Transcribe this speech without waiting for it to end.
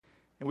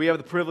And we have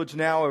the privilege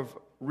now of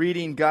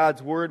reading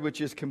God's Word,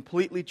 which is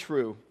completely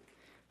true.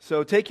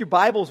 So take your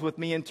Bibles with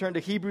me and turn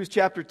to Hebrews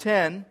chapter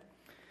 10.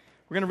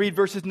 We're going to read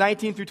verses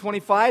 19 through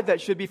 25.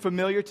 That should be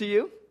familiar to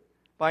you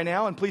by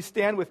now. And please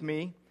stand with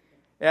me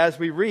as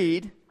we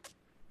read.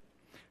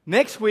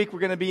 Next week, we're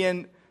going to be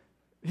in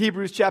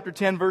Hebrews chapter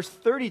 10, verse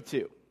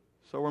 32.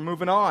 So we're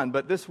moving on.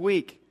 But this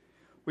week,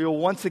 we will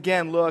once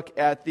again look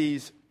at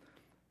these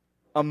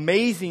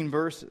amazing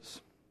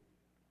verses.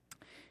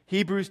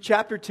 Hebrews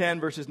chapter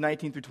 10, verses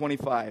 19 through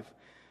 25.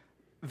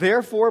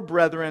 Therefore,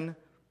 brethren,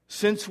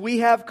 since we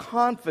have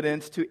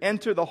confidence to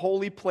enter the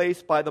holy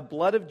place by the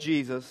blood of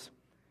Jesus,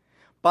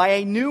 by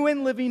a new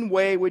and living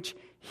way which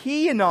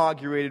He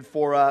inaugurated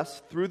for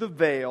us through the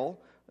veil,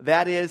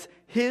 that is,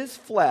 His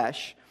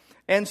flesh,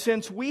 and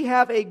since we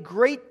have a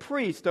great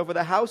priest over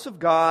the house of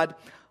God,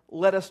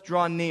 let us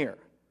draw near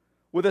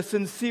with a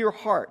sincere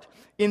heart,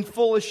 in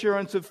full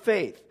assurance of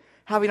faith,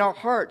 having our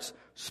hearts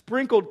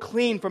sprinkled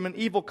clean from an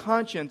evil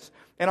conscience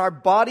and our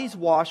bodies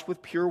washed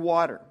with pure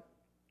water.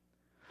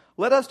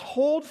 Let us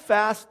hold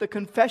fast the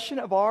confession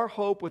of our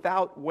hope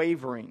without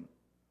wavering,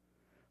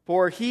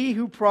 for He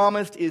who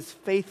promised is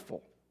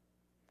faithful.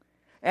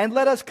 And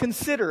let us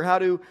consider how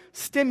to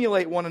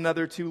stimulate one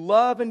another to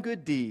love and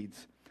good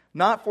deeds,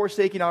 not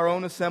forsaking our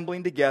own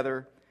assembling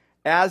together,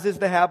 as is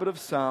the habit of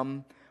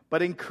some,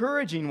 but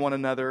encouraging one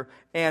another,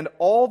 and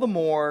all the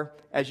more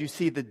as you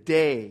see the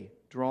day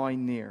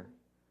drawing near.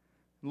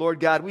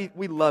 Lord God,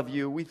 we love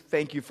you. We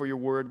thank you for your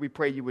word. We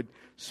pray you would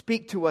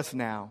speak to us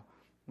now.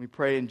 We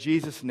pray in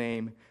Jesus'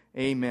 name,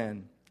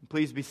 amen.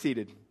 Please be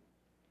seated.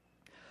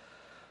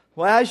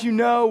 Well, as you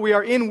know, we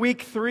are in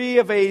week 3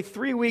 of a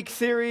 3-week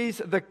series,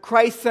 The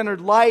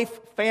Christ-Centered Life,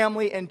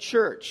 Family, and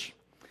Church.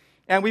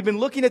 And we've been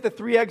looking at the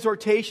 3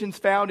 exhortations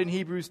found in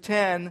Hebrews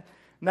 10,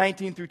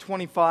 19 through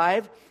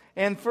 25.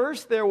 And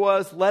first there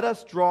was, let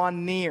us draw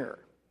near,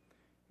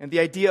 and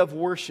the idea of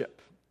worship.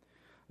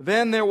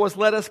 Then there was,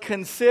 let us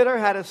consider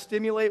how to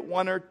stimulate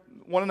one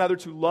another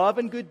to love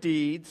and good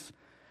deeds,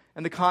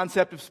 and the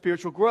concept of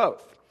spiritual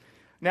growth.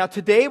 Now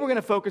today we're going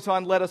to focus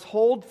on, let us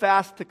hold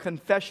fast the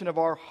confession of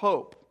our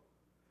hope,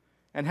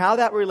 and how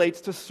that relates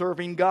to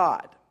serving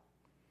God.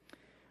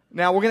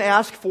 Now we're going to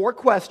ask 4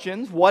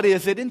 questions. What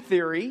is it in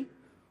theory?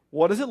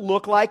 What does it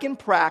look like in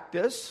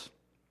practice?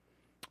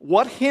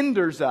 What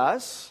hinders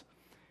us?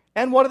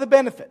 And what are the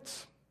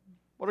benefits?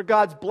 What are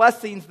God's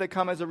blessings that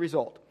come as a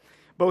result?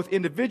 Both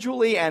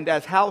individually and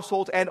as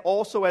households, and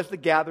also as the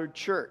gathered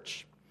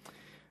church.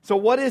 So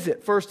what is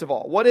it, first of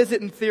all? What is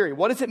it in theory?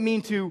 What does it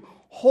mean to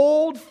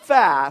hold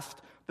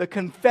fast the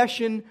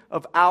confession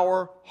of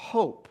our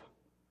hope?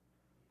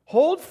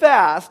 Hold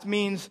fast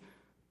means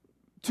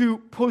to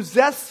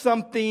possess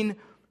something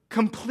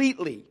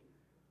completely.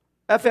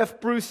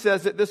 F.F. Bruce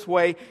says it this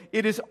way: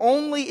 it is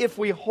only if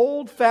we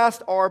hold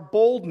fast our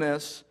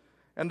boldness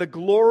and the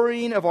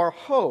glorying of our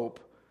hope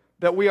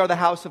that we are the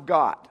house of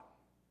God.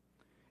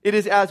 It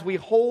is as we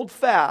hold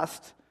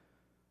fast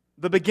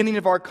the beginning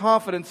of our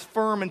confidence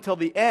firm until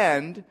the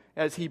end,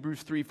 as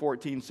Hebrews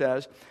 3:14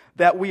 says,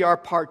 that we are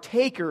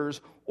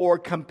partakers or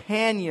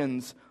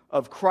companions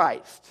of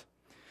Christ.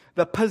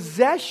 The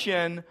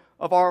possession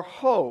of our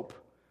hope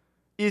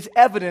is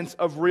evidence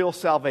of real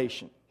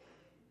salvation,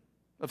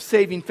 of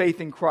saving faith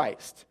in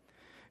Christ.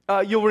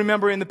 You'll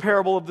remember in the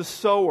parable of the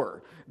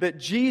sower that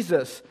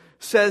Jesus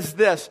says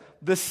this: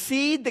 the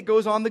seed that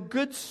goes on the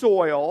good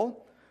soil,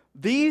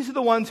 these are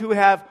the ones who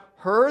have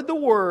heard the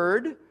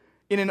word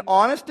in an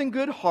honest and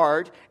good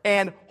heart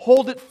and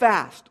hold it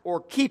fast, or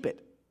keep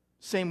it.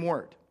 Same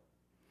word.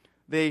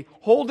 They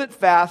hold it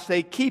fast,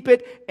 they keep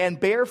it, and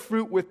bear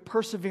fruit with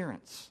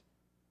perseverance.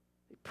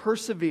 They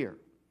persevere.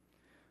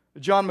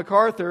 John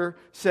MacArthur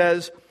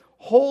says,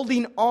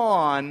 holding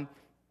on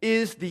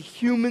is the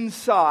human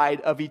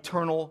side of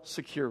eternal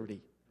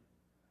security.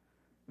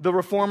 The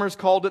Reformers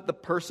called it the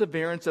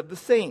perseverance of the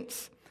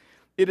saints.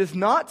 It is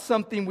not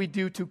something we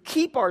do to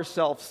keep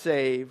ourselves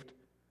saved,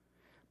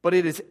 but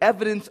it is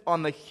evidence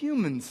on the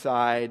human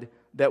side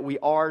that we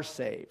are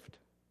saved.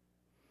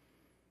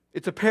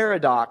 It's a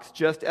paradox,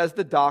 just as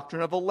the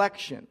doctrine of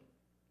election.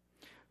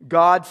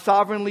 God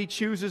sovereignly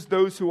chooses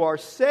those who are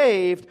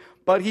saved,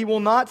 but He will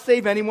not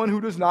save anyone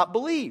who does not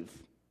believe.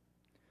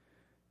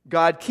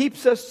 God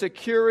keeps us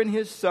secure in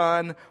His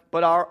Son,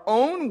 but our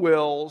own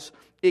wills,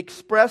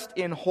 expressed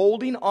in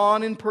holding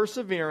on in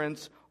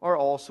perseverance, are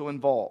also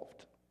involved.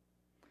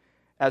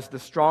 As the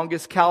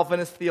strongest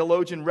Calvinist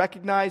theologian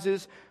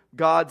recognizes,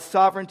 God's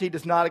sovereignty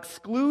does not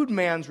exclude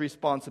man's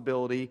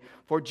responsibility,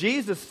 for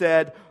Jesus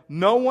said,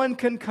 no one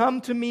can come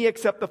to me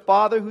except the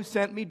Father who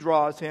sent me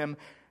draws him,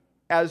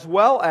 as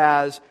well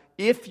as,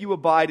 if you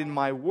abide in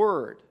my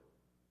word,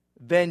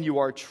 then you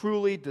are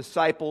truly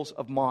disciples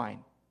of mine.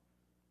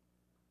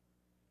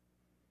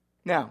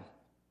 Now,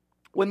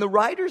 when the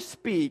writer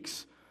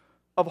speaks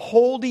of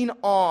holding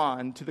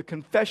on to the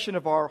confession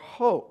of our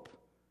hope,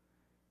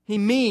 he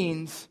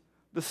means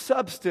the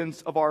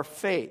substance of our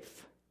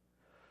faith.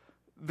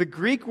 The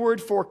Greek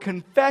word for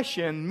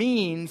confession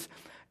means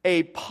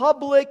a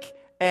public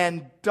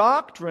and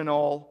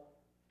doctrinal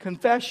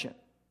confession.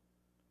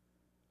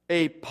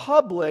 a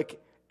public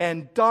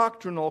and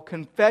doctrinal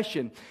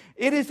confession.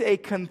 It is a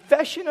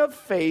confession of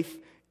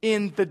faith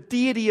in the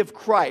deity of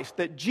Christ,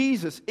 that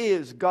Jesus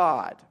is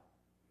God.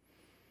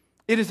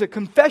 It is a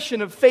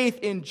confession of faith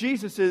in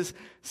Jesus'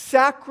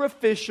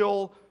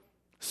 sacrificial,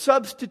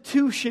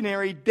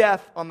 substitutionary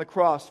death on the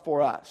cross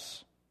for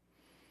us.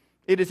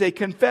 It is a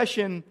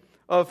confession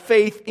of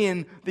faith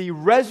in the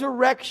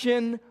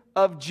resurrection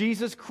of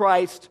Jesus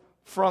Christ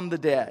from the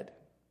dead.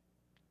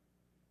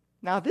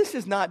 Now, this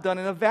is not done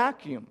in a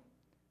vacuum.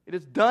 It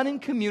is done in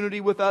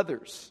community with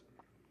others.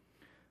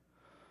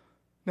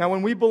 Now,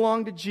 when we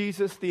belong to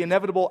Jesus, the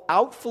inevitable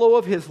outflow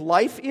of His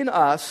life in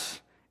us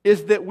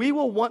is that we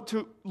will want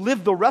to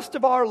live the rest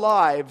of our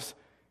lives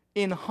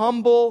in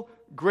humble,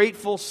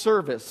 grateful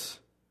service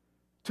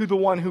to the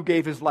one who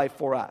gave His life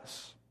for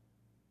us.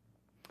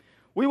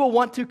 We will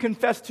want to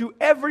confess to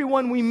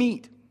everyone we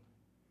meet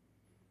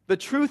the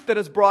truth that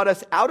has brought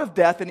us out of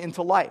death and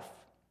into life.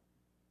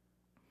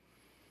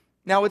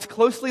 Now, it's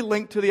closely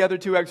linked to the other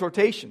two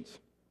exhortations,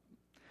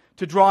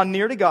 to draw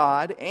near to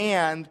God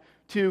and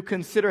to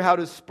consider how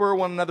to spur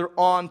one another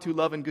on to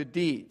love and good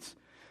deeds.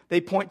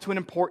 They point to an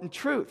important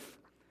truth,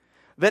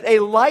 that a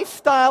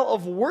lifestyle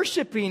of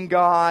worshiping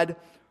God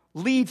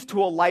leads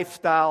to a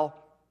lifestyle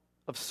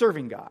of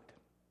serving God.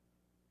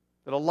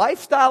 That a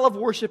lifestyle of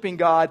worshiping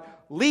God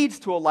leads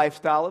to a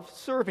lifestyle of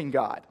serving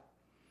God.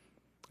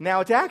 Now,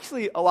 it's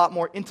actually a lot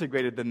more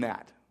integrated than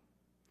that.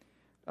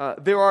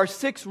 There are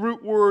 6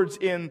 root words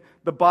in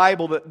the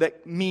Bible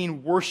that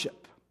mean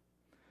worship.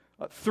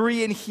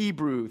 3 in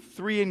Hebrew,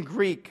 3 in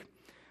Greek.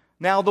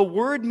 Now, the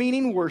word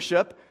meaning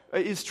worship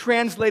is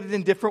translated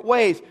in different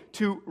ways: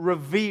 to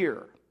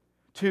revere,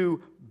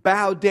 to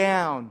bow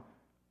down,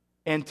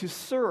 and to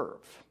serve.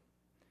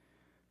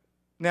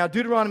 Now,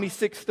 Deuteronomy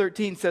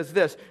 6:13 says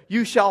this: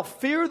 "You shall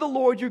fear the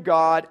Lord your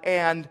God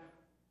and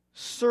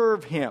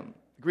serve Him."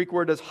 The Greek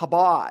word is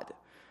habad.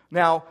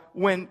 Now,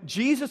 when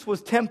Jesus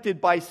was tempted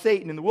by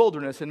Satan in the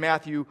wilderness in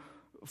Matthew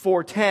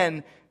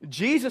 4:10,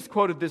 Jesus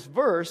quoted this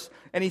verse,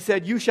 and He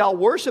said, "You shall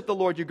worship the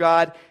Lord your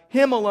God,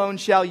 Him alone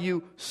shall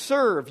you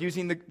serve,"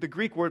 using the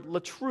Greek word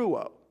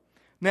latruo.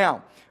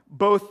 Now,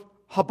 both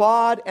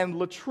habad and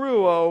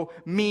latruo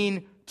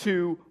mean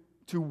to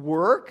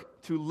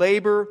work, to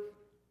labor,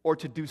 or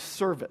to do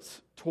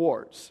service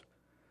towards.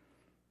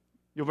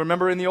 You'll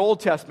remember in the Old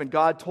Testament,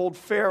 God told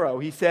Pharaoh,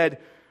 He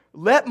said,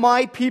 "Let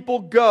my people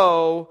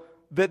go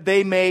that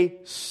they may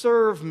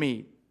serve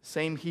me."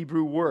 Same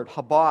Hebrew word,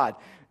 habad.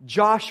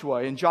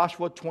 Joshua, in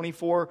Joshua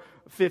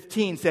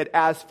 24:15, said,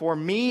 "As for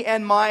me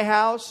and my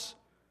house,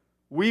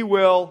 we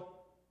will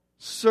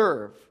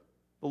serve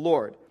the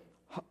Lord."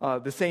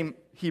 The same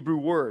Hebrew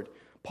word.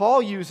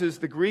 Paul uses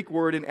the Greek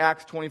word in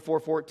Acts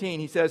 24:14.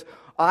 He says,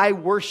 "I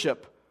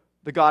worship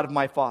the God of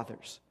my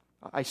fathers."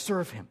 I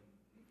serve Him.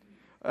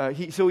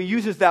 So he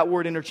uses that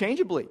word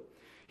interchangeably.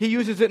 He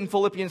uses it in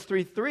Philippians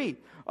 3:3.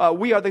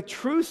 We are the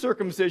true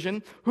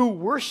circumcision who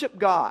worship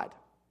God.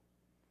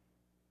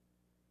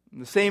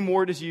 And the same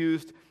word is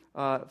used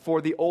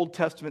for the Old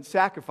Testament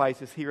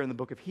sacrifices here in the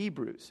book of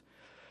Hebrews.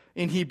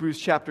 In Hebrews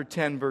chapter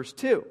 10, verse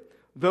 2.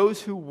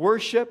 Those who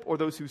worship or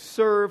those who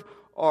serve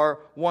are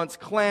once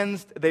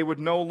cleansed. They would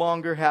no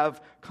longer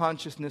have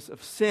consciousness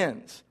of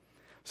sins.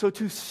 So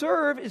to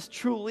serve is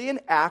truly an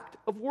act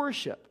of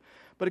worship.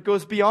 But it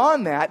goes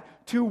beyond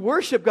that. To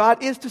worship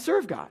God is to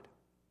serve God.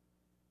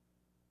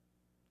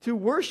 To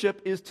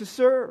worship is to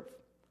serve.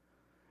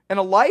 And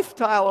a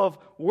lifestyle of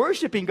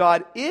worshiping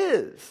God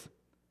is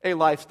a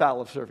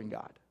lifestyle of serving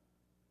God.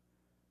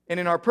 And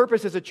in our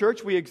purpose as a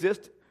church,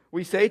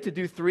 we say to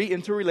do 3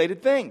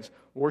 interrelated things: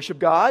 worship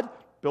God,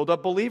 build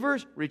up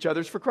believers, reach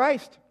others for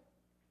Christ.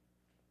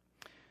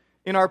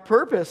 In our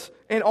purpose,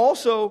 and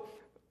also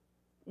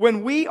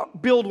when we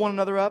build one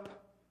another up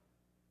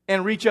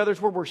and reach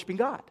others, we're worshiping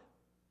God.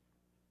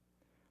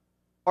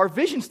 Our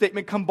vision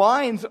statement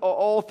combines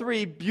all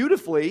 3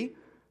 beautifully.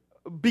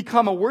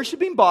 Become a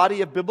worshiping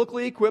body of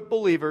biblically equipped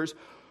believers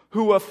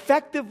who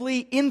effectively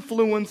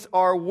influence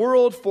our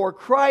world for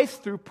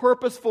Christ through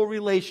purposeful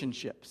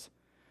relationships.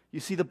 You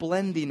see the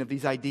blending of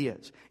these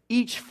ideas.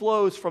 Each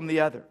flows from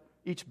the other.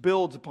 Each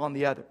builds upon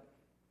the other.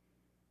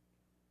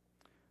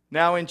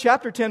 Now, in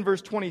chapter 10,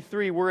 verse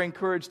 23, we're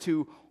encouraged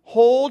to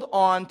hold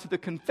on to the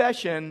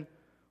confession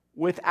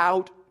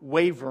without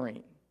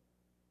wavering.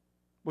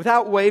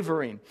 Without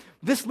wavering.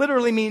 This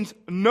literally means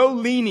no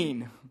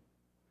leaning.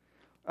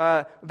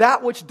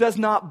 That which does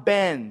not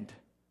bend,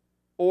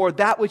 or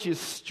that which is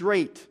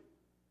straight,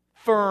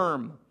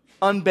 firm,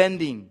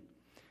 unbending.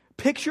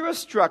 Picture a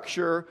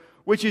structure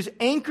which is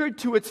anchored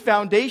to its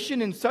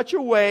foundation in such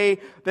a way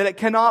that it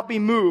cannot be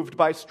moved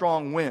by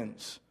strong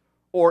winds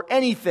or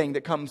anything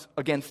that comes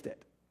against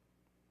it.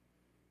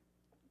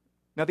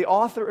 Now, the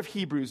author of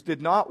Hebrews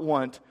did not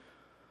want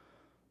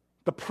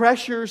the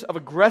pressures of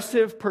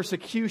aggressive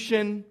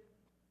persecution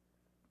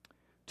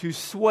to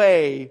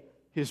sway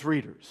his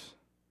readers.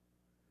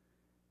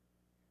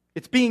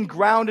 It's being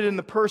grounded in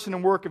the person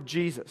and work of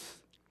Jesus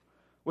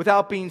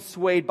without being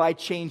swayed by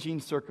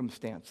changing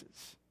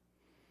circumstances.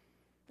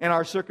 And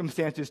our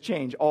circumstances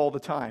change all the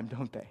time,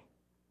 don't they?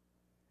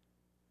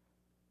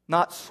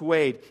 Not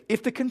swayed.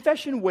 If the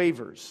confession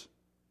wavers,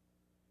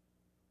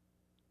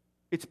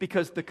 it's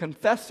because the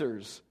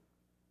confessors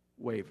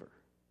waver.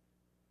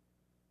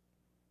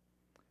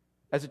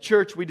 As a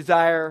church, we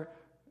desire,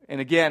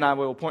 and again, I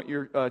will point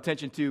your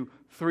attention to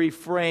 3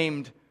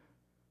 framed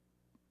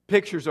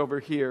pictures over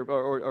here,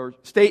 or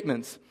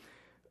statements.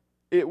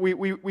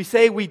 We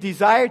say we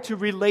desire to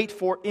relate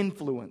for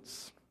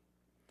influence,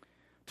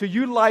 to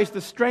utilize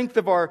the strength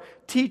of our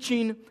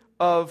teaching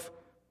of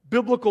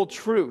biblical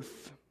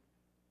truth,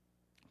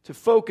 to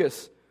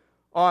focus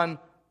on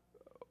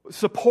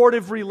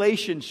supportive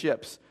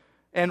relationships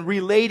and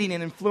relating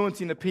and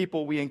influencing the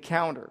people we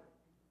encounter.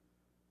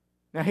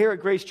 Now, here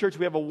at Grace Church,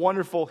 we have a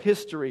wonderful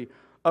history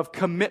of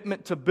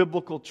commitment to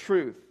biblical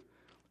truth,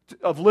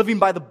 of living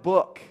by the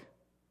book.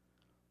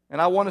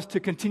 And I want us to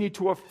continue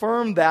to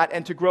affirm that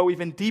and to grow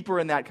even deeper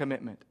in that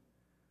commitment.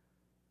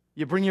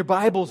 You bring your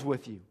Bibles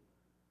with you.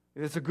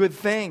 It's a good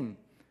thing.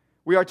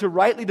 We are to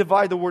rightly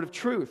divide the word of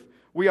truth.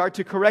 We are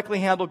to correctly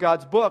handle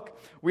God's book.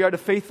 We are to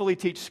faithfully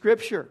teach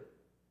Scripture.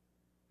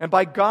 And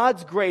by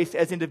God's grace,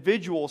 as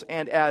individuals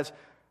and as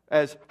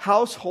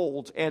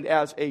households and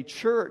as a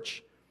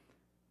church,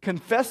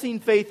 confessing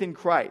faith in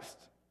Christ,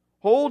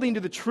 holding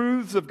to the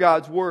truths of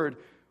God's Word,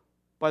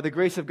 by the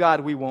grace of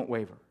God, we won't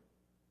waver.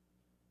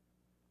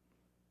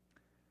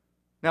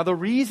 Now, the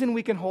reason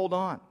we can hold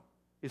on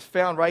is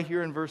found right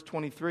here in verse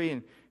 23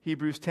 in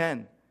Hebrews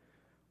 10.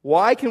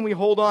 Why can we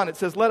hold on? It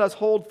says, "Let us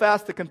hold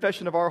fast the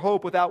confession of our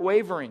hope without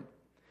wavering.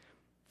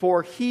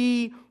 For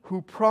he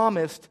who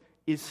promised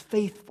is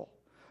faithful."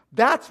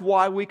 That's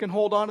why we can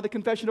hold on to the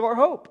confession of our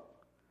hope.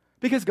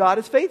 Because God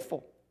is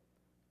faithful.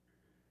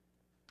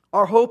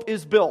 Our hope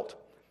is built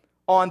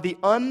on the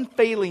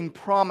unfailing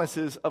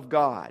promises of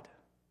God.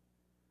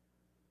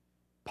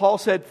 Paul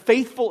said,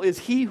 "Faithful is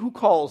he who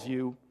calls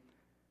you,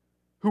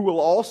 who will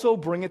also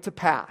bring it to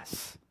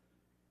pass."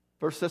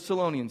 1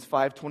 Thessalonians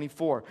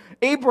 5:24.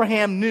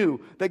 Abraham knew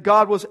that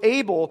God was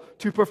able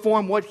to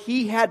perform what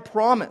he had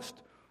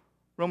promised.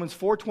 Romans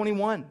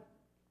 4:21.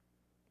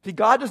 See,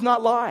 God does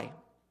not lie.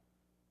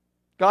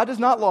 God does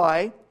not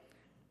lie,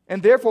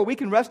 and therefore we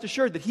can rest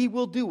assured that he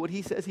will do what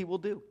he says he will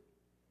do.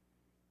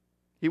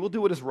 He will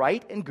do what is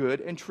right and good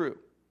and true.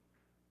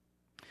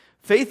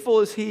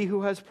 Faithful is he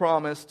who has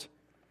promised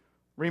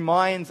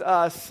reminds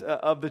us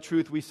of the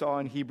truth we saw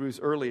in Hebrews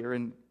earlier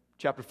in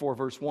chapter 4,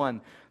 verse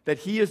 1, that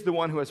he is the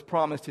one who has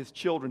promised his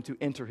children to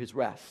enter his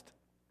rest.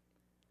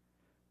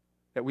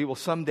 That we will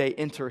someday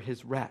enter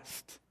his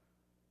rest.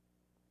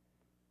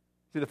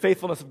 See, the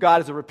faithfulness of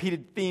God is a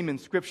repeated theme in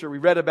Scripture. We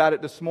read about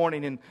it this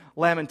morning in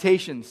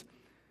Lamentations.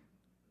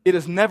 It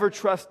is never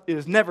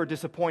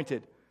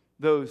disappointed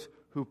those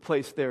who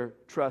place their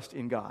trust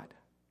in God.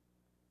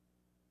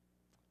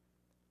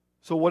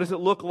 So what does it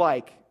look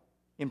like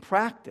in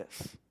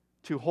practice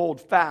to hold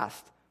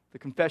fast the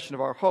confession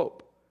of our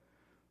hope?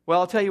 Well,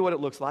 I'll tell you what it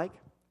looks like.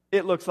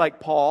 It looks like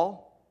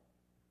Paul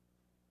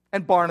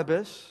and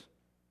Barnabas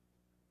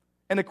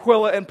and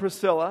Aquila and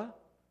Priscilla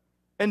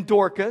and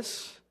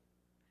Dorcas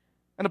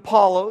and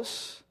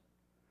Apollos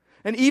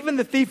and even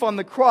the thief on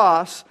the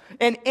cross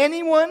and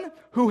anyone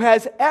who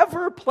has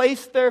ever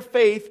placed their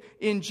faith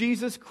in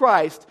Jesus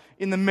Christ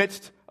in the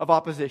midst of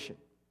opposition.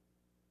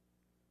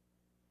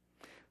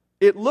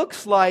 It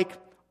looks like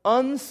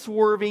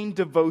unswerving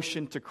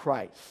devotion to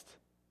Christ.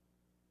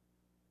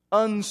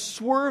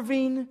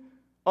 Unswerving,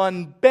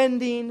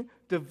 unbending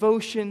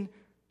devotion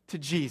to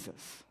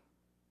Jesus.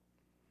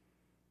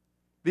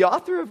 The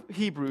author of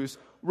Hebrews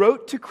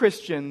wrote to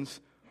Christians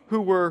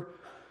who were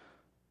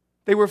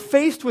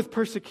faced with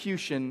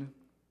persecution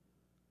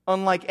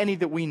unlike any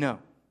that we know.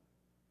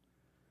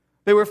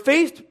 They were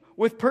faced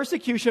with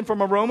persecution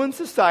from a Roman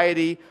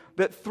society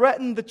that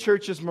threatened the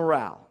church's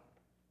morale.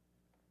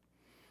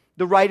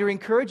 The writer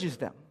encourages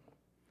them.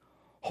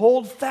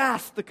 Hold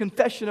fast the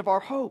confession of our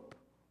hope.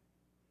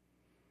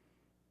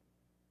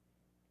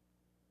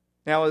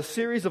 Now, a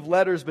series of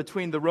letters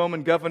between the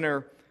Roman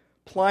governor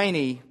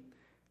Pliny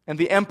and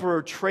the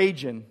emperor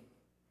Trajan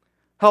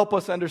help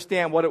us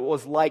understand what it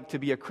was like to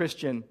be a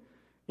Christian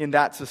in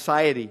that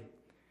society.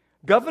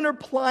 Governor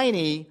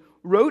Pliny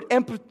wrote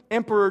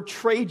Emperor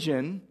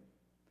Trajan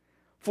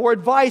for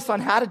advice on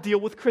how to deal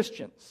with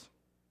Christians.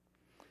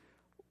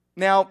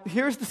 Now,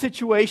 here's the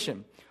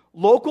situation.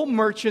 Local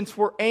merchants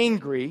were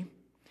angry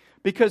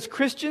because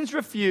Christians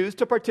refused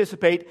to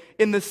participate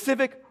in the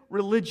civic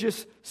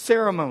religious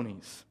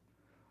ceremonies,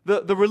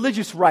 the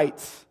religious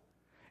rites.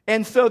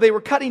 And so they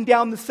were cutting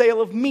down the sale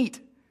of meat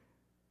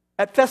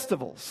at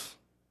festivals.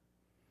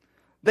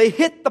 They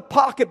hit the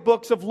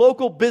pocketbooks of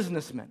local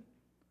businessmen.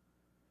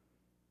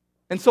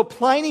 And so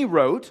Pliny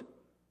wrote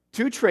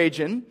to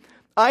Trajan,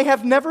 "I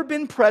have never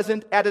been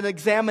present at an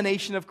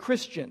examination of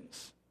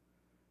Christians."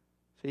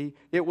 See,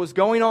 it was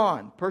going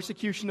on,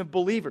 persecution of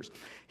believers.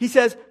 He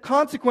says,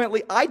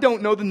 "Consequently, I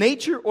don't know the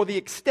nature or the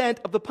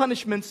extent of the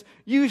punishments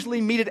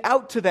usually meted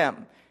out to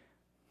them,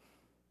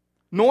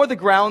 nor the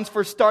grounds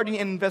for starting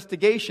an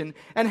investigation,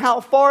 and how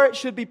far it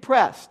should be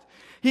pressed."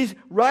 He's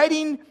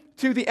writing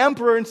to the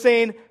emperor and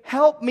saying,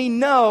 help me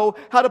know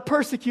how to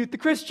persecute the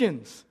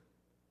Christians.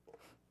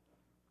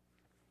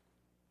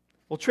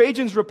 Well,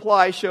 Trajan's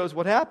reply shows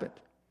what happened.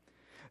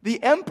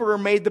 The emperor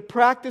made the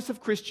practice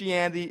of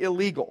Christianity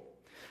illegal,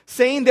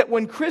 saying that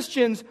when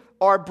Christians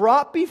are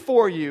brought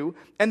before you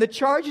and the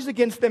charges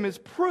against them is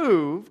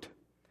proved,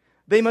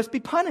 they must be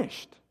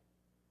punished.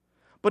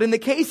 But in the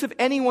case of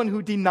anyone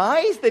who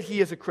denies that he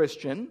is a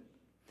Christian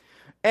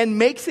and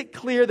makes it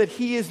clear that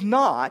he is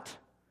not,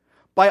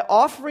 by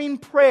offering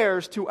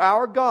prayers to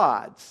our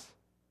gods,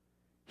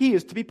 he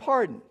is to be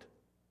pardoned.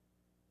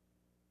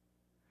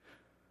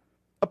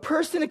 A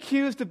person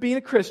accused of being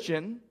a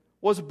Christian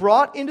was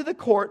brought into the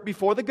court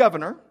before the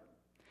governor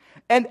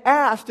and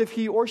asked if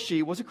he or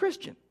she was a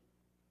Christian.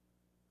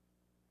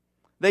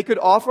 They could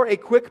offer a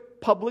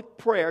quick public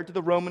prayer to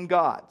the Roman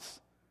gods,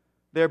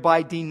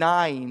 thereby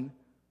denying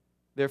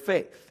their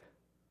faith.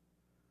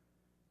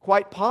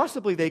 Quite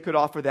possibly they could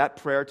offer that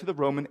prayer to the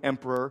Roman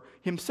emperor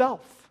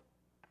himself,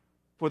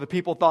 for the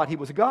people thought he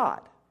was a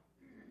god.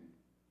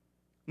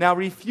 Now,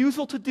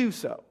 refusal to do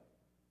so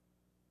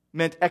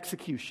meant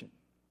execution.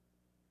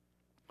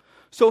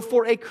 So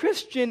for a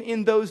Christian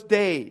in those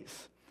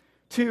days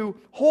to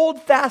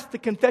hold fast the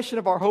confession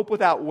of our hope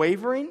without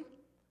wavering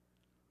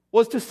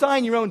was to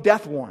sign your own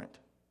death warrant.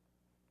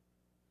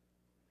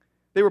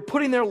 They were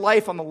putting their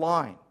life on the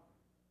line.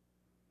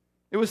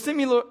 It was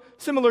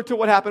similar to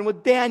what happened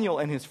with Daniel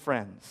and his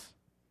friends.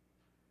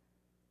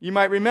 You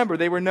might remember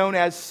they were known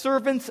as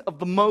servants of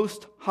the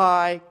Most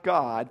High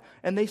God,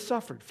 and they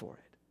suffered for it.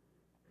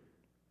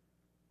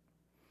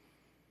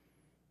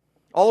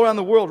 All around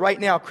the world right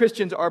now,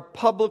 Christians are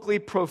publicly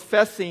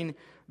professing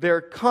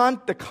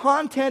the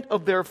content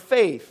of their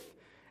faith,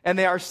 and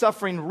they are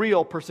suffering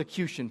real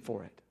persecution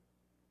for it.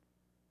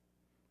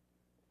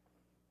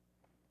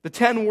 The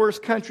 10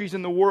 worst countries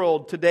in the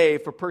world today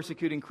for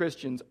persecuting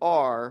Christians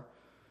are,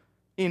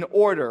 in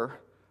order,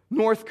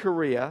 North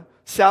Korea,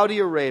 Saudi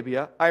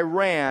Arabia,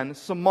 Iran,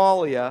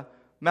 Somalia,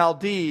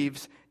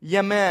 Maldives,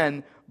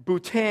 Yemen,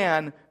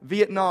 Bhutan,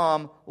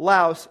 Vietnam,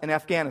 Laos, and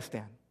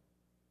Afghanistan.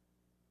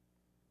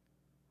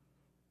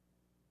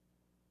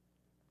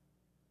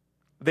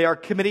 They are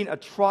committing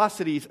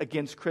atrocities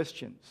against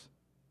Christians.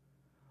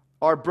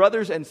 Our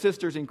brothers and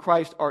sisters in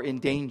Christ are in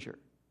danger.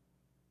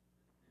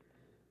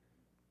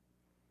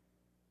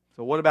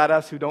 So what about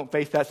us who don't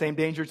face that same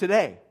danger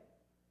today?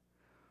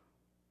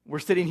 We're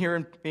sitting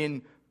here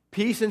in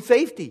peace and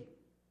safety.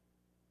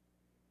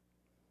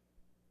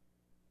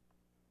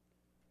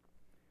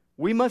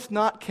 We must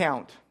not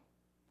count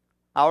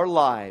our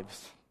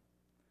lives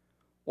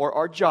or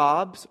our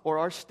jobs or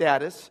our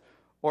status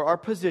or our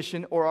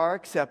position or our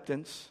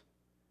acceptance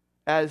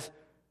as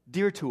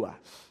dear to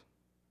us.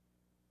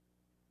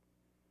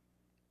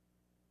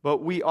 But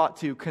we ought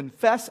to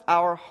confess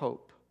our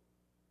hope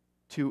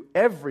to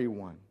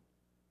everyone,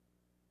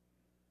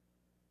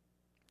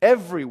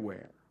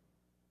 everywhere,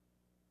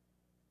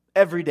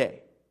 every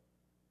day.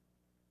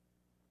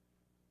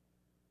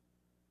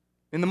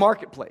 In the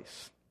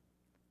marketplace,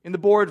 in the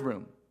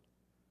boardroom,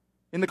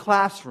 in the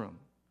classroom,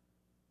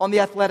 on the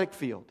athletic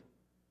field.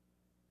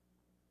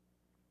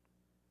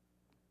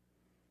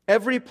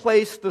 Every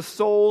place the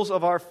soles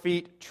of our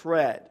feet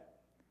tread,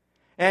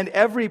 and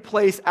every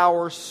place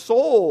our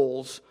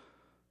souls,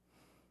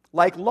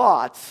 like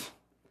Lot's,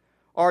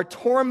 are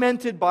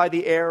tormented by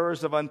the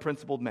errors of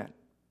unprincipled men.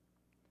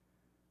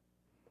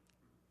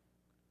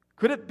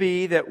 Could it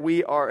be that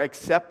we are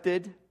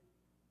accepted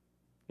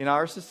in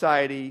our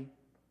society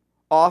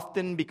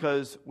often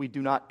because we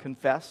do not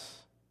confess?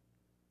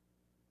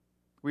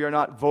 We are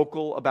not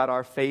vocal about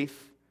our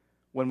faith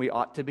when we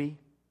ought to be?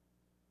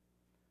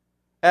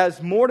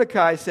 As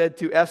Mordecai said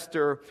to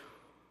Esther,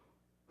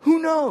 who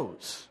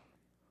knows?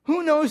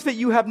 Who knows that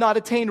you have not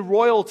attained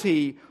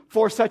royalty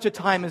for such a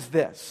time as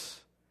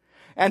this?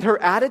 And her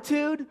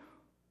attitude,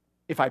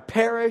 if I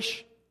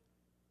perish,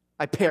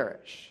 I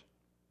perish.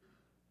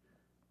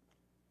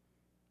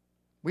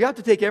 We have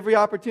to take every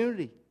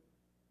opportunity.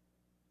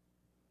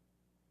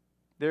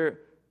 There's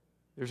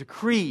a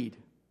creed,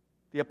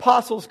 the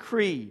Apostles'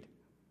 Creed.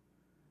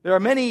 There are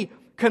many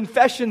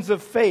confessions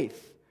of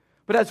faith.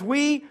 But as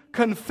we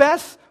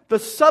confess the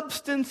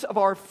substance of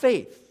our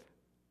faith,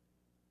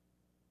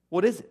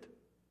 what is it?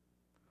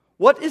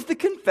 What is the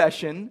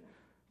confession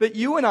that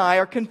you and I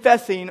are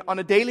confessing on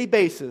a daily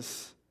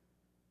basis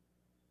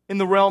in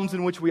the realms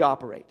in which we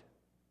operate?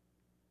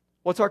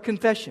 What's our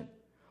confession?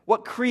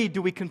 What creed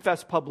do we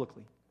confess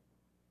publicly?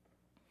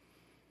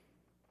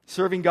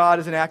 Serving God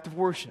is an act of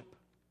worship,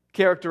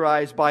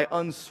 characterized by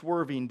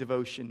unswerving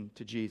devotion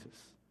to Jesus.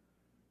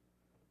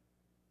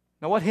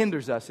 Now, what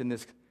hinders us in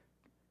this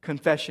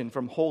confession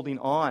from holding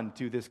on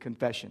to this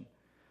confession?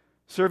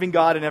 Serving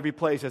God in every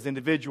place as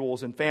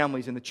individuals and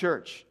families in the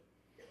church.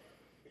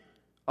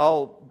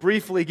 I'll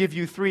briefly give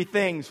you 3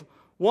 things.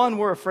 One,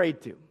 we're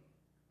afraid to.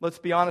 Let's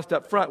be honest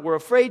up front, we're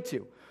afraid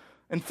to.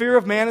 And fear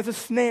of man is a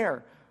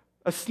snare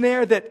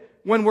that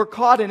when we're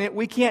caught in it,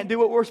 we can't do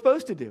what we're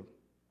supposed to do.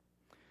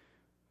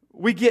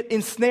 We get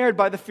ensnared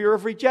by the fear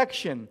of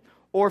rejection,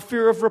 or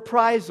fear of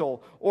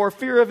reprisal, or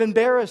fear of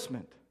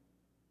embarrassment.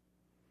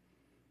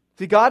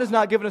 See, God has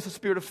not given us a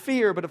spirit of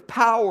fear, but of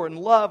power and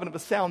love and of a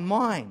sound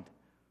mind.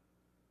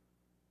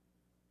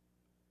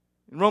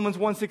 In Romans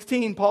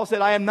 1:16, Paul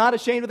said, I am not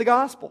ashamed of the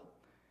gospel.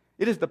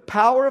 It is the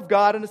power of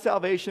God unto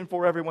salvation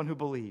for everyone who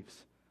believes.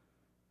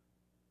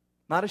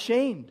 Not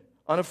ashamed,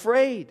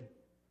 unafraid.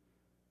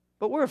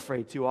 But we're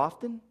afraid too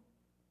often.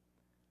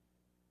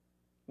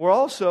 We're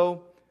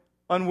also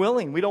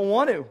unwilling. We don't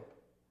want to.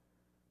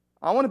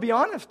 I want to be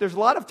honest. There's a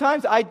lot of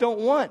times I don't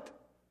want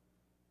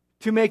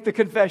to make the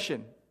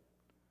confession.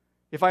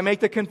 If I make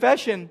the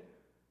confession,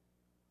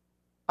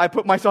 I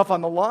put myself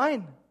on the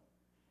line.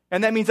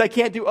 And that means I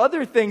can't do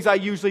other things I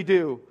usually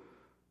do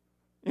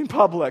in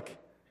public.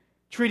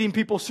 Treating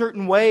people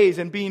certain ways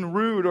and being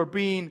rude or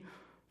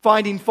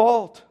finding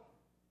fault.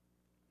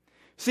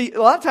 See,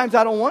 a lot of times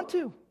I don't want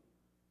to.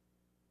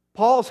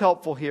 Paul's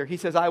helpful here. He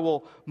says, I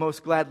will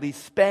most gladly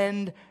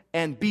spend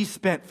and be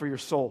spent for your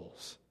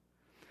souls.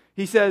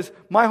 He says,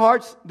 my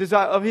heart's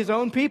desire of his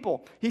own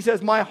people. He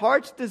says, my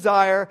heart's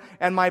desire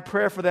and my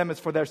prayer for them is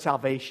for their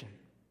salvation.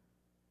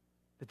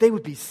 That they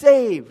would be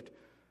saved.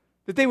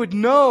 That they would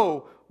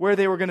know where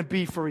they were going to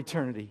be for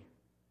eternity.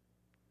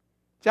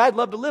 See, I'd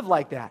love to live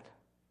like that.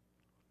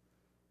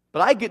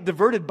 But I get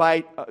diverted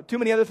by too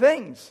many other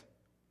things.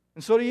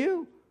 And so do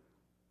you.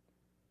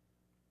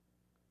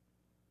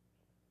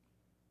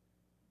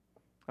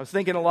 I was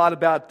thinking a lot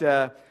about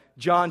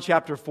John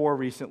chapter 4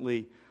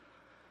 recently.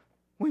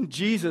 When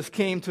Jesus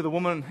came to the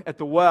woman at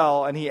the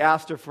well and he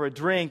asked her for a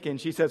drink, and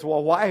she says,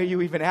 well, why are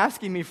you even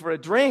asking me for a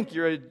drink?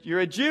 You're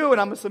a Jew and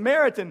I'm a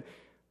Samaritan.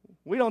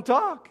 We don't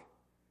talk.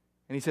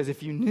 And he says,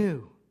 if you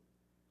knew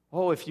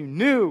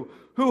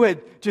who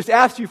had just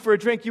asked you for a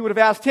drink, you would have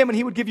asked him and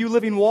he would give you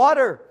living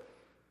water.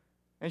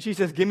 And she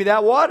says, give me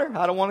that water.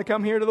 I don't want to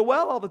come here to the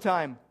well all the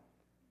time.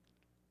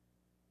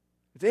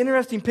 It's an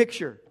interesting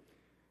picture.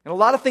 And a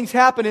lot of things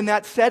happen in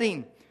that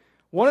setting.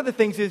 One of the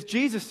things is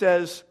Jesus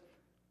says,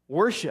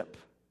 worship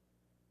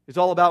is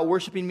all about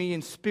worshiping me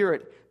in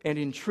spirit and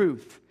in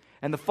truth.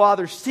 And the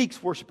Father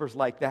seeks worshipers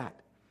like that.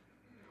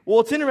 Well,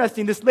 it's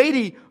interesting. This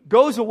lady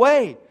goes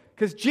away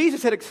because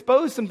Jesus had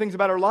exposed some things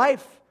about her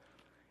life.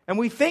 And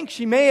we think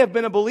she may have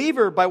been a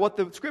believer by what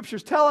the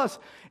Scriptures tell us.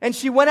 And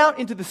she went out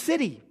into the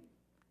city.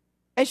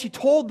 And she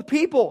told the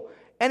people.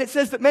 And it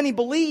says that many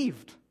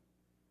believed.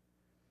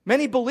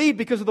 Many believed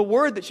because of the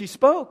word that she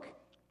spoke.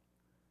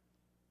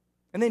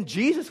 And then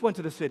Jesus went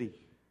to the city.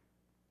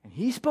 And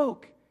he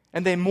spoke.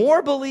 And they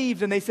more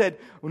believed. And they said,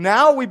 well,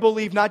 now we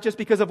believe not just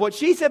because of what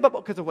she said, but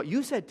because of what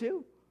you said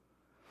too.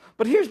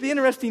 But here's the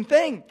interesting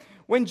thing.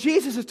 When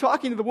Jesus is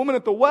talking to the woman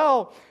at the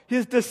well,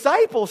 his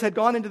disciples had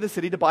gone into the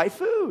city to buy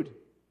food.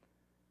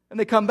 And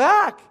they come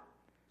back.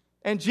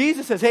 And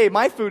Jesus says, hey,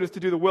 my food is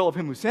to do the will of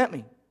him who sent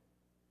me.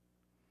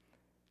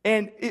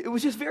 And it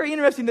was just very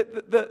interesting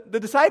that the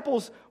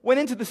disciples went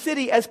into the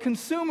city as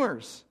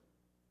consumers.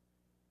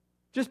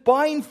 Just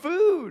buying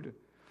food.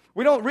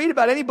 We don't read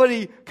about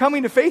anybody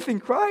coming to faith in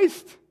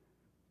Christ,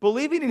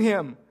 believing in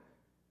him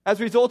as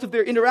a result of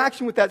their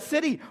interaction with that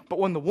city. But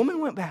when the woman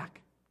went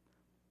back,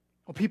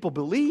 well, people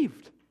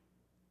believed.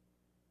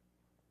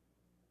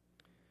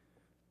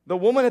 The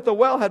woman at the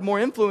well had more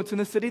influence in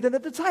the city than the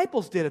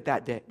disciples did at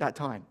that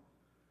time.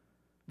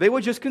 They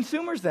were just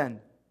consumers then.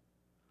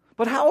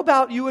 But how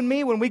about you and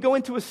me when we go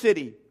into a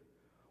city,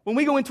 when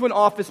we go into an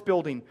office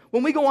building,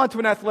 when we go onto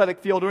an athletic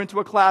field or into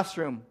a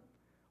classroom,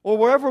 or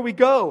wherever we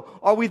go?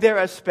 Are we there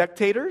as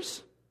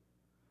spectators,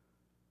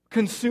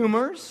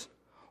 consumers,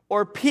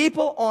 or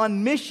people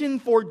on mission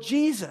for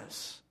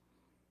Jesus?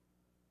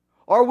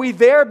 Are we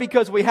there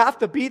because we have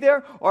to be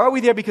there, or are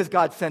we there because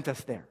God sent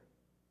us there?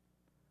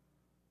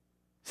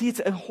 See,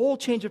 it's a whole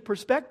change of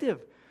perspective.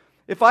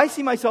 If I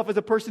see myself as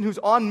a person who's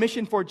on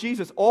mission for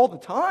Jesus all the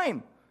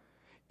time,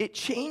 it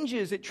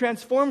changes, it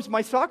transforms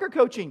my soccer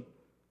coaching.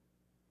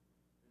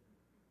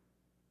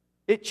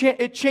 It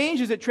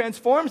changes, it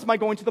transforms my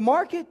going to the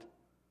market.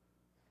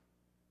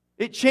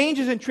 It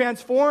changes and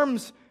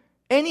transforms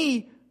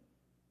any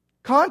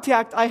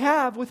contact I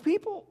have with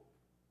people.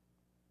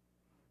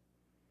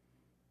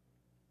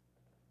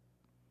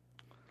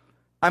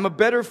 I'm a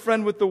better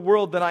friend with the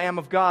world than I am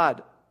of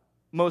God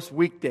most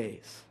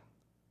weekdays.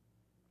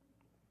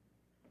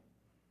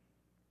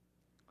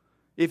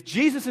 If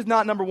Jesus is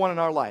not number one in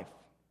our life,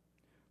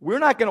 we're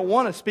not going to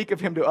want to speak of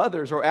him to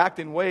others or act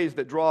in ways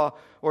that draw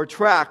or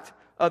attract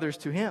others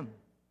to him.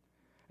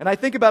 And I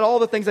think about all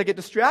the things I get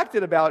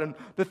distracted about and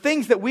the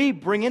things that we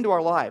bring into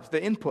our lives, the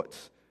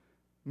inputs,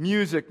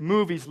 music,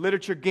 movies,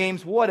 literature,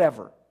 games,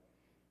 whatever.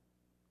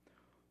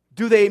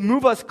 Do they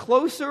move us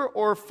closer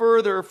or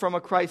further from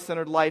a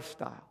Christ-centered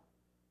lifestyle?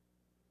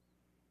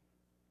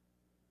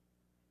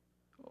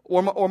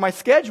 Or my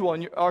schedule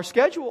and our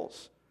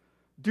schedules.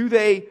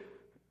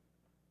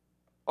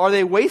 Are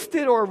they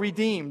wasted or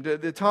redeemed,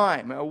 the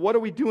time? What are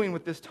we doing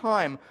with this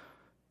time?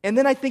 And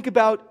then I think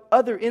about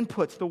other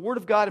inputs, the Word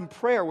of God and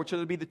prayer, which are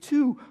to be the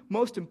two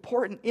most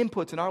important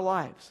inputs in our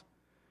lives,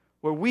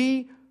 where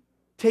we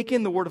take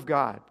in the Word of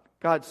God,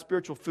 God's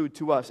spiritual food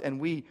to us, and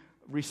we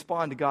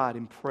respond to God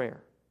in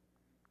prayer?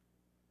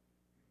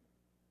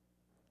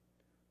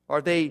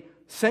 Are they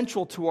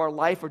central to our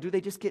life, or do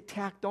they just get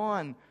tacked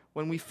on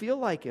when we feel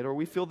like it or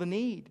we feel the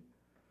need?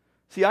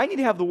 See, I need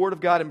to have the Word of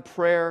God and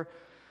prayer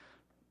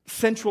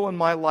central in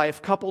my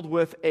life, coupled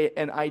with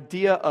an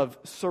idea of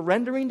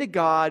surrendering to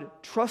God,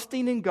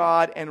 trusting in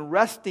God, and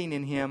resting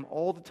in Him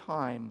all the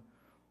time,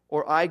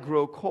 or I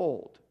grow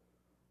cold.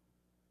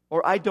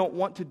 Or I don't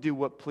want to do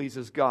what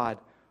pleases God.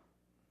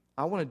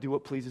 I want to do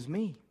what pleases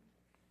me.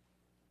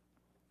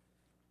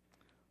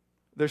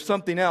 There's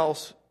something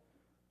else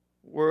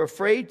we're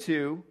afraid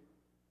to,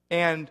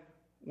 and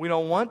we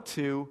don't want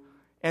to,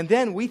 and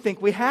then we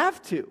think we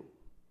have to.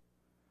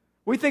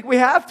 We think we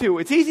have to.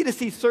 It's easy to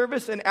see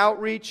service and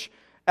outreach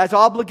as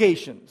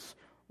obligations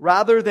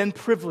rather than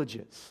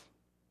privileges.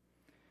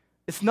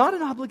 It's not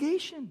an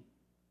obligation.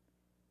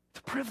 It's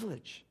a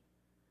privilege.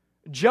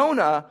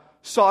 Jonah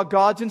saw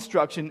God's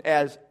instruction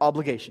as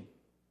obligation,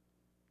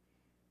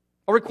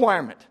 a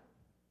requirement.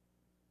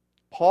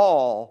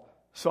 Paul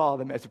saw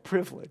them as a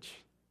privilege.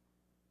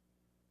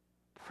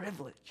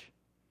 Privilege.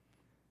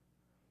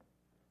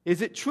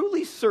 Is it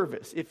truly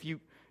service if you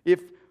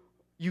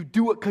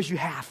do it because you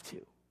have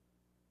to?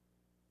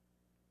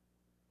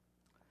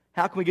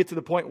 How can we get to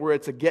the point where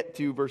it's a get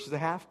to versus a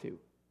have to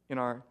in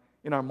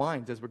our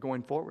minds as we're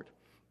going forward?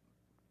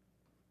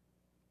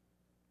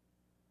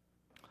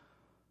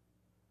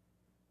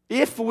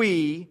 If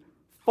we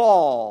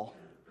fall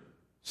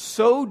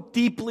so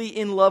deeply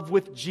in love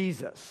with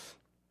Jesus,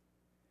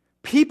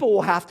 people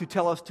will have to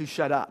tell us to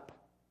shut up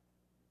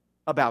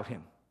about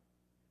Him.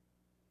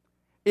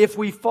 If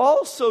we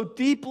fall so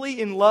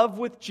deeply in love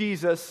with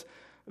Jesus,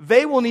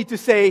 they will need to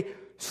say,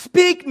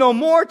 "Speak no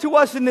more to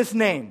us in this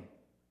name."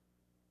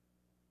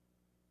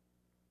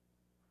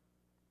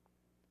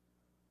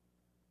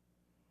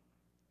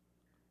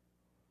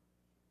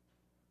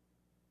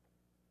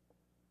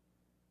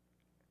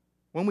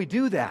 When we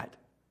do that,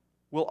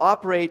 we'll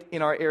operate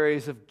in our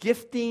areas of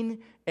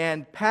gifting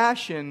and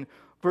passion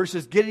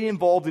versus getting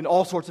involved in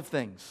all sorts of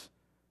things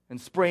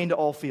and spraying to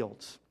all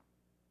fields.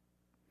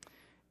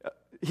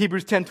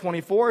 Hebrews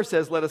 10:24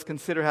 says, "Let us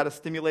consider how to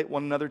stimulate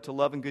one another to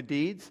love and good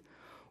deeds."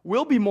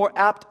 We'll be more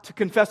apt to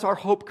confess our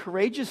hope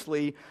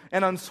courageously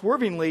and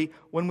unswervingly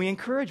when we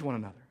encourage one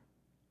another.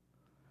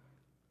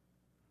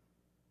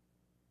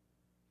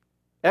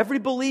 Every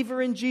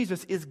believer in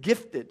Jesus is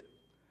gifted.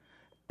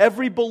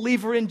 Every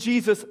believer in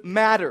Jesus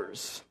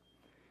matters.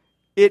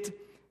 It's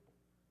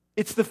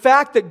the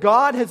fact that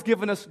God has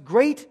given us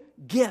great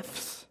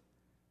gifts,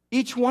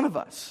 each one of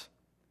us.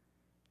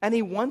 And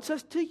He wants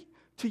us to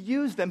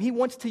use them. He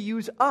wants to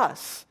use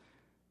us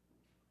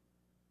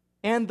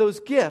and those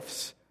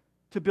gifts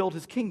to build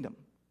His kingdom.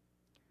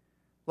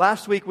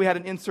 Last week we had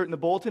an insert in the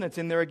bulletin. It's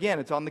in there again.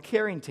 It's on the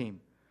caring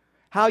team.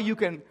 How you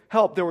can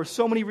help. There were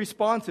so many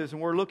responses,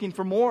 and we're looking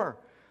for more.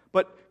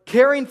 But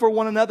caring for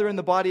one another in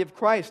the body of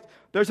Christ.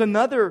 There's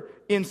another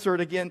insert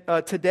again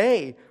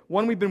today,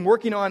 one we've been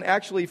working on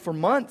actually for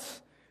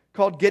months,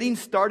 called Getting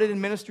Started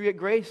in Ministry at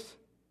Grace.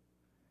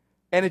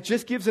 And it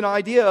just gives an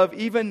idea of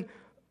even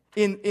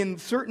in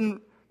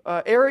certain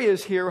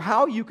areas here,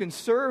 how you can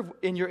serve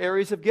in your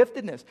areas of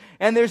giftedness.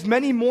 And there's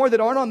many more that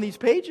aren't on these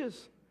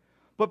pages.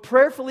 But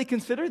prayerfully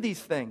consider these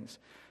things.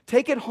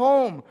 Take it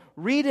home,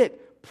 read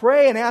it,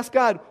 pray, and ask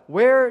God,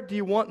 where do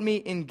you want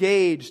me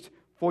engaged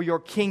for your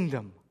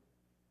kingdom?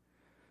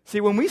 See,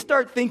 when we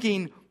start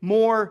thinking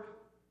more,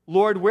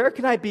 Lord, where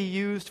can I be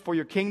used for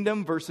your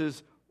kingdom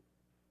versus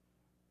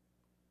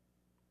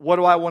what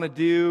do I want to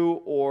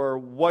do or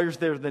where's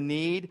there the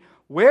need?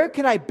 Where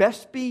can I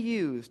best be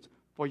used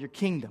for your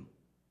kingdom?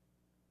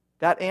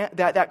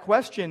 That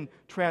question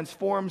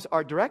transforms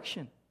our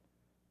direction,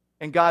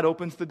 and God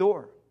opens the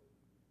door.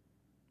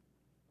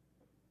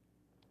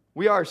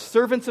 We are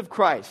servants of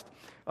Christ.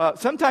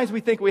 Sometimes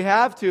we think we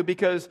have to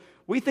because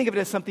we think of it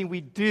as something we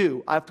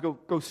do. I have to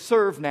go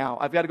serve now.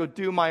 I've got to go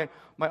do my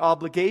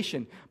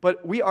obligation.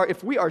 But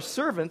if we are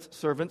servants,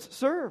 servants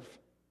serve.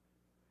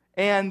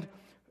 And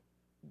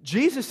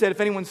Jesus said, if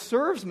anyone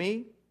serves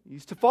me,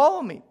 he's to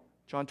follow me.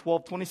 John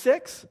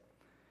 12:26.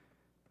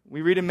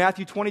 We read in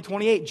Matthew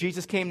 20:28,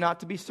 Jesus came not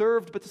to be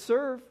served, but to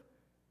serve,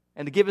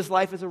 and to give His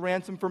life as a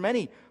ransom for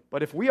many.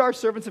 But if we are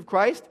servants of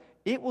Christ,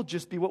 it will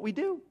just be what we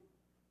do.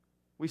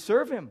 We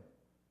serve Him,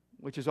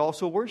 which is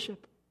also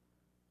worship.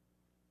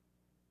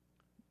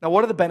 Now,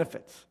 what are the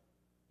benefits?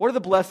 What are the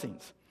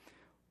blessings?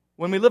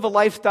 When we live a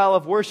lifestyle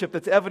of worship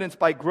that's evidenced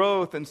by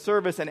growth and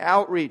service and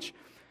outreach,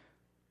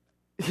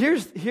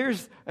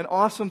 here's an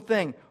awesome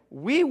thing.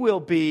 We will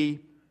be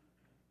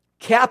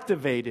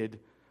captivated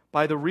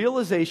by the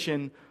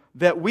realization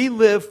that we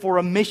live for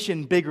a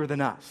mission bigger than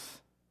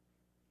us.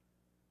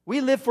 We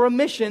live for a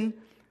mission,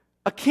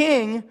 a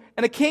king,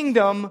 and a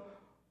kingdom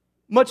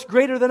much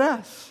greater than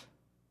us.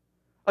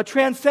 A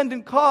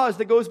transcendent cause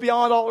that goes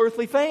beyond all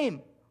earthly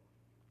fame.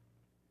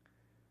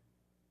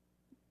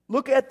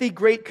 Look at the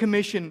Great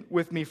Commission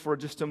with me for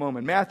just a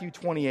moment. Matthew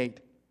 28.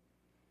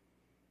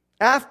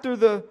 After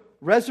the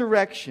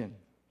resurrection,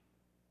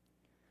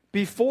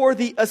 before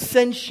the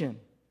ascension,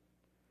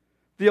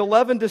 the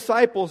 11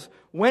 disciples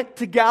went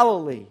to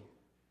Galilee,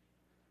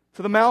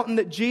 to the mountain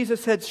that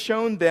Jesus had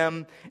shown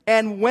them,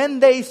 and when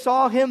they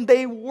saw him,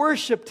 they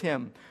worshiped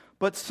him,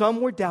 but some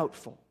were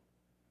doubtful.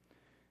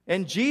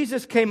 And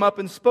Jesus came up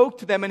and spoke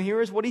to them, and here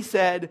is what he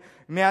said,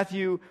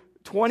 Matthew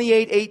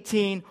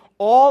 28:18,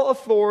 "All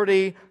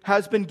authority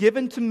has been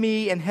given to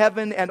me in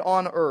heaven and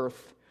on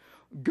earth.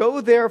 Go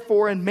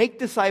therefore and make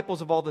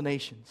disciples of all the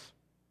nations,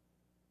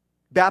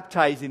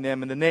 baptizing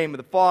them in the name of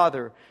the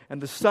Father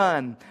and the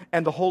Son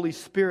and the Holy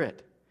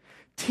Spirit,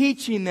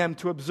 teaching them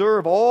to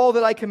observe all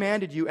that I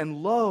commanded you,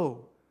 and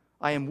lo,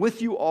 I am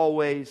with you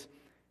always,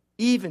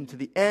 even to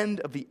the end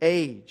of the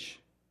age."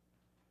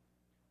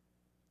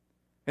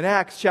 In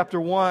Acts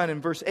chapter 1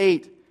 and verse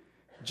 8,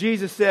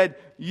 Jesus said,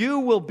 "You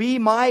will be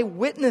my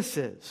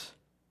witnesses.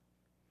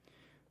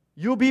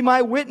 You'll be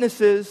my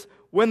witnesses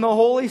when the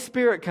Holy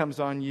Spirit comes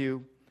on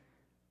you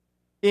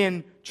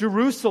in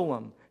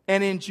Jerusalem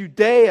and in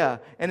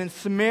Judea and in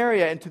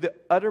Samaria and to the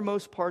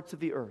uttermost parts of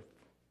the earth."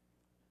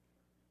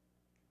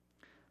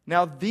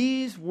 Now,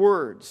 these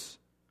words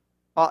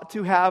ought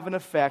to have an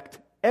effect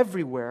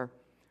everywhere,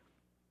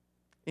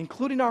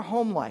 including our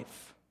home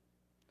life.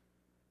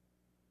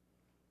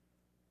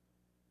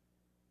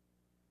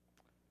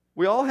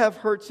 We all have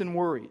hurts and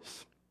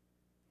worries.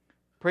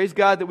 Praise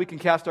God that we can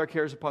cast our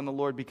cares upon the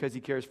Lord because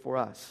He cares for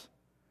us.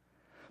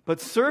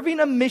 But serving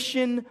a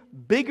mission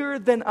bigger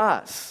than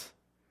us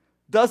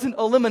doesn't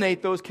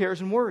eliminate those cares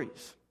and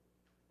worries,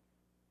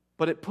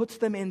 but it puts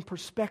them in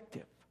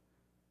perspective.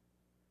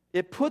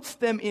 It puts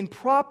them in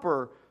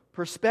proper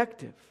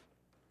perspective.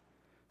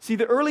 See,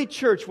 the early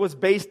church was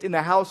based in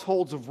the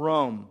households of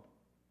Rome.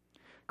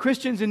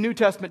 Christians in New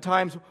Testament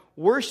times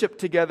worshiped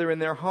together in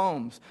their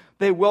homes.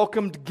 They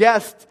welcomed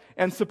guests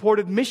and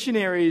supported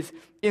missionaries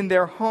in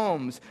their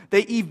homes.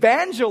 They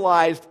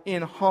evangelized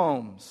in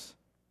homes.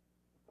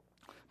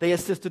 They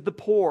assisted the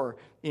poor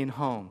in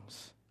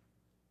homes.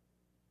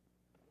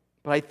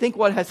 But I think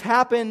what has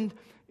happened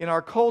in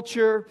our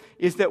culture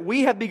is that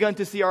we have begun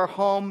to see our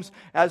homes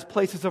as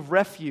places of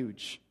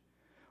refuge.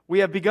 We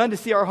have begun to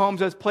see our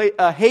homes as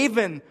a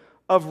haven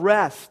of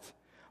rest.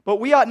 But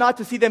we ought not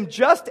to see them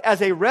just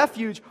as a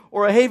refuge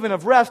or a haven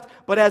of rest,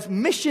 but as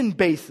mission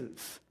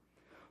bases.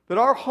 That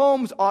our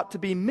homes ought to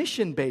be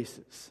mission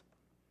bases.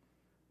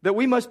 That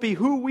we must be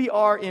who we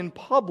are in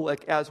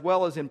public as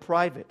well as in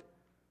private.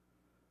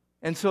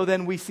 And so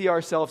then we see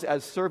ourselves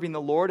as serving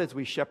the Lord as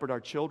we shepherd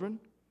our children.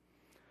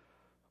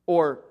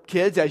 Or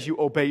kids, as you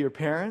obey your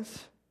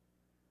parents.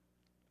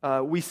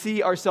 We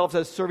see ourselves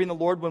as serving the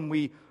Lord when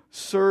we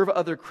serve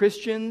other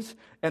Christians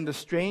and the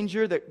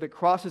stranger that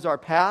crosses our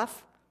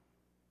path.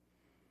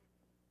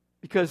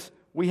 Because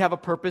we have a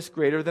purpose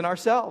greater than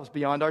ourselves,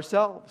 beyond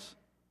ourselves.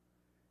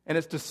 And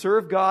it's to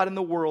serve God in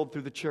the world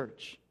through the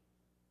church.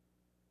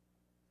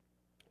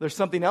 There's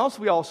something else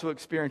we also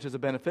experience as a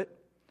benefit.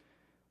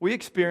 We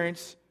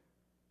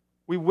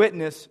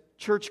witness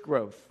church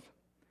growth.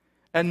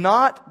 And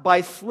not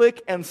by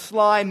slick and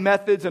sly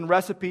methods and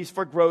recipes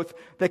for growth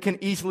that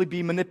can easily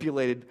be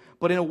manipulated,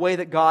 but in a way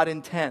that God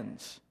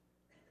intends.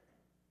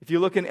 If you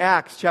look in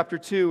Acts chapter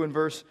 2 and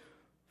verse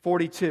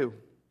 42,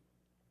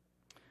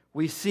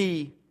 we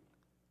see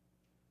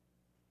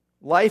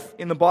life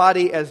in the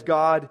body as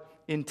God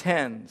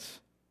intends.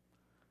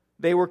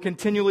 They were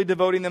continually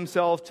devoting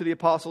themselves to the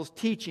apostles'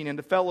 teaching and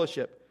to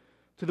fellowship,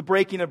 to the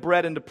breaking of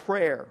bread and to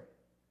prayer.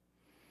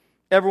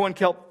 Everyone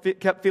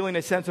kept feeling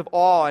a sense of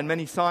awe, and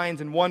many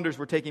signs and wonders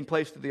were taking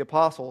place through the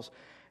apostles.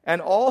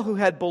 And all who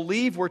had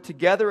believed were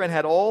together and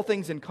had all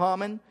things in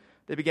common.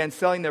 They began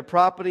selling their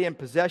property and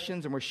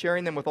possessions and were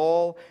sharing them with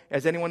all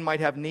as anyone might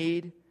have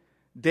need.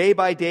 Day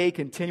by day,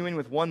 continuing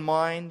with one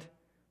mind,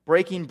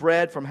 breaking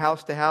bread from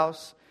house to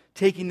house,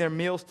 taking their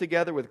meals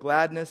together with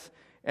gladness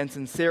and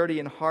sincerity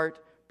in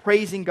heart,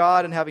 praising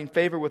God and having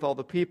favor with all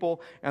the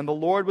people. And the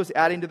Lord was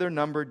adding to their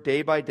number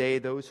day by day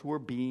those who were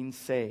being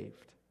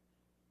saved.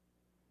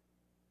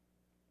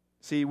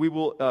 See, we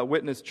will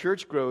witness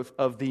church growth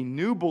of the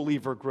new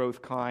believer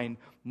growth kind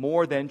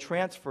more than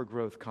transfer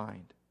growth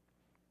kind.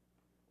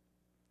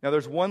 Now,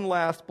 there's one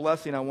last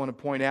blessing I want to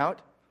point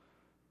out.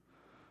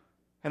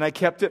 And I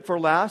kept it for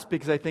last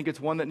because I think it's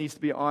one that needs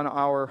to be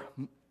on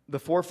the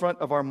forefront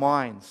of our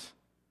minds.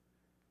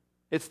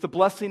 It's the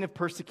blessing of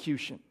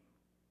persecution.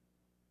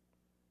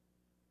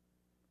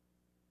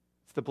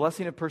 It's the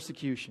blessing of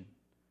persecution.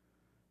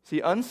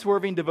 See,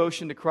 unswerving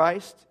devotion to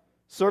Christ,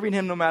 serving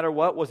Him no matter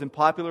what, was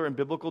unpopular in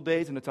biblical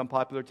days, and it's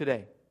unpopular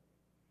today.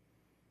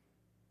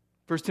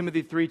 1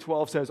 Timothy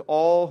 3:12 says,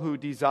 "All who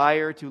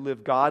desire to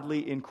live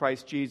godly in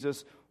Christ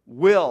Jesus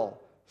will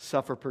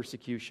suffer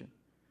persecution."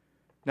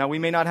 Now, we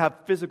may not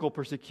have physical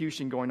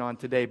persecution going on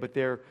today, but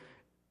there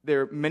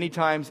many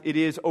times it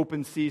is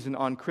open season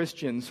on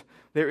Christians.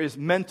 There is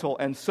mental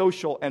and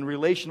social and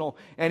relational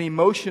and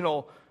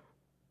emotional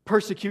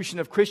persecution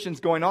of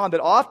Christians going on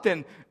that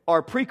often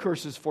are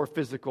precursors for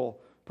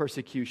physical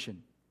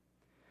persecution.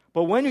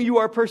 But when you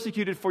are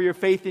persecuted for your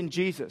faith in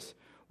Jesus,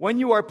 when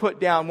you are put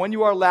down, when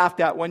you are laughed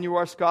at, when you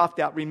are scoffed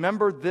at,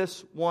 remember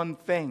this one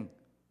thing.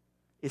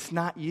 It's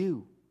not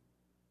you.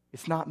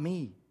 It's not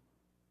me.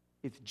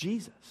 It's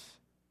Jesus.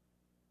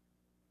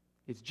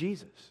 It's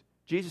Jesus.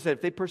 Jesus said,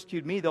 if they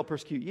persecute me, they'll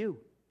persecute you.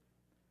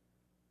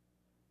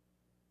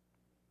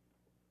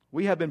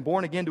 We have been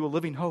born again to a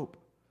living hope.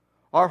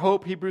 Our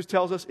hope, Hebrews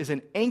tells us, is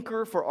an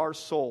anchor for our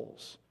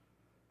souls.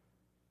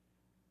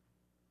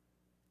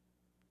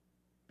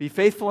 Be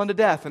faithful unto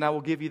death, and I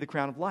will give you the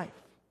crown of life.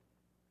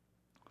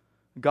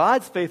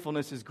 God's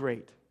faithfulness is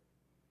great.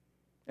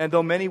 And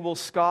though many will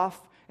scoff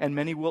and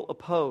many will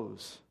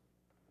oppose,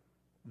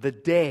 the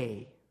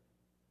day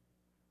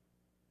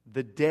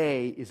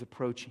is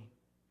approaching.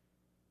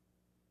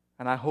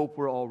 And I hope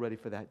we're all ready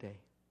for that day.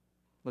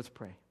 Let's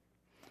pray.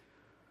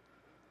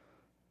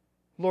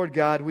 Lord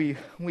God, we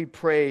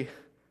pray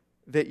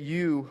that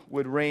you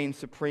would reign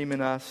supreme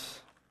in us.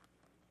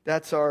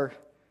 That's our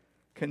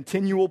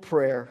continual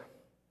prayer.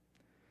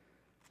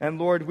 And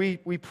Lord, we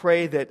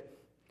pray that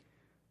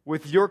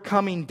with your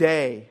coming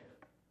day,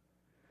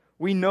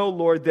 we know,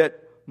 Lord,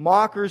 that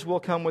mockers will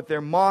come with their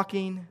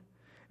mocking,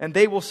 and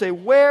they will say,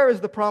 where is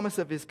the promise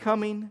of his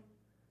coming?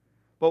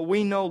 But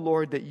we know,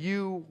 Lord, that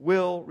you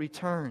will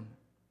return.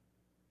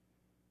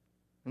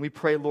 And we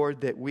pray,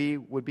 Lord, that we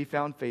would be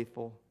found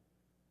faithful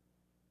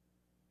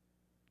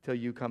till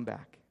you come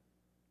back.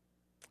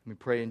 We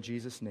pray in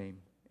Jesus' name.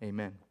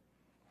 Amen.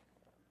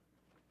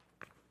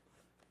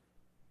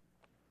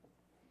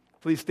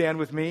 Please stand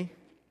with me.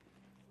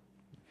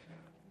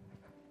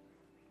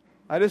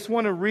 I just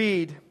want to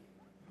read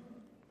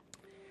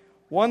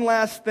one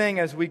last thing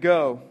as we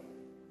go.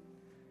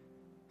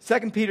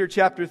 2 Peter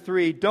chapter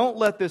 3, don't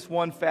let this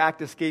one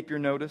fact escape your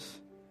notice,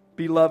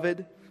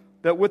 beloved,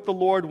 that with the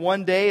Lord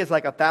 1 day is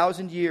like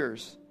 1,000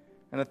 years,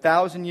 and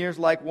 1,000 years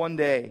like 1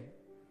 day.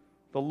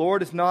 The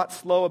Lord is not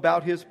slow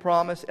about his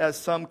promise, as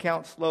some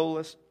count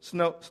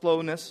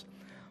slowness,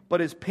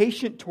 but is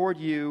patient toward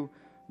you,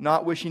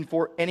 not wishing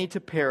for any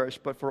to perish,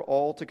 but for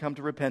all to come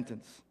to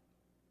repentance.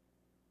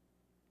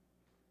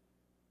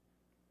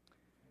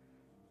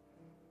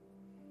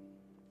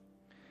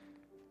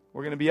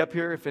 We're going to be up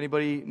here if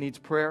anybody needs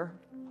prayer.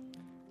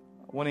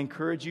 I want to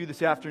encourage you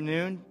this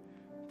afternoon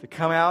to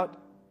come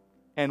out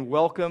and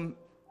welcome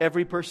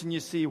every person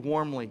you see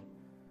warmly.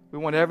 We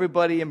want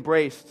everybody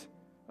embraced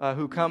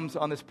who comes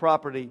on this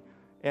property,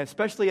 and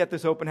especially at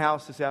this open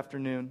house this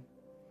afternoon.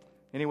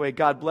 Anyway,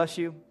 God bless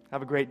you.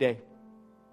 Have a great day.